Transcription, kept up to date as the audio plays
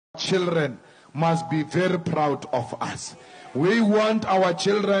children must be very proud of us. We want our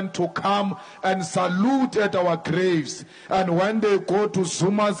children to come and salute at our graves. And when they go to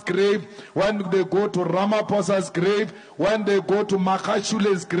Zuma's grave, when they go to Ramaphosa's grave, when they go to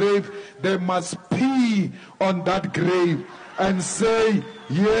Makashule's grave, they must pee on that grave and say,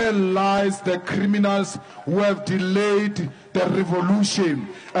 here lies the criminals who have delayed the revolution.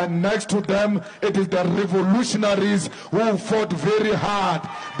 And next to them, it is the revolutionaries who fought very hard.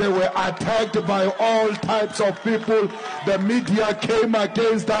 They were attacked by all types of people. The media came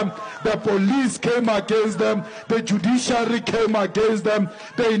against them. The police came against them. The judiciary came against them.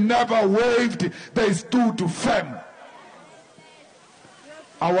 They never waved. They stood firm.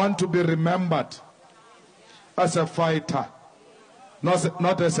 I want to be remembered as a fighter,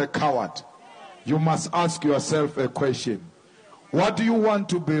 not as a coward. You must ask yourself a question. What do you want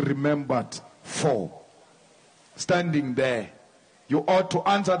to be remembered for? Standing there, you ought to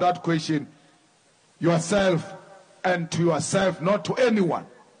answer that question yourself and to yourself, not to anyone.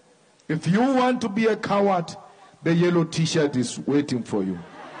 If you want to be a coward, the yellow t-shirt is waiting for you.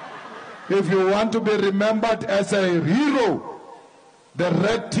 If you want to be remembered as a hero, the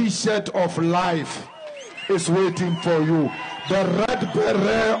red t-shirt of life is waiting for you. The red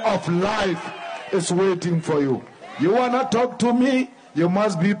beret of life is waiting for you. You want to talk to me? You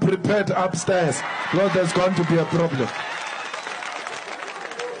must be prepared upstairs, because there's going to be a problem.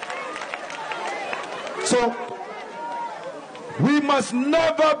 So, we must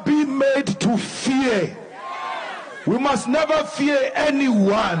never be made to fear. We must never fear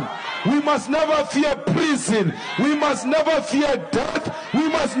anyone. We must never fear prison. We must never fear death. We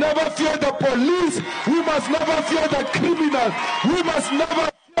must never fear the police. We must never fear the criminals. We must never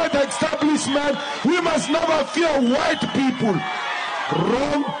fear the establishment. We must never fear white people.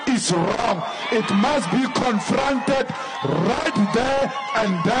 Wrong is wrong. It must be confronted right there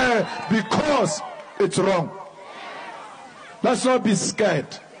and there because it's wrong. Let's not be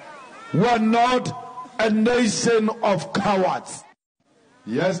scared. We're not a nation of cowards.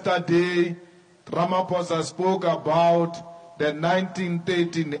 Yesterday, Ramaphosa spoke about the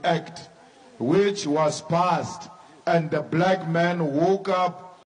 1913 Act, which was passed, and the black man woke up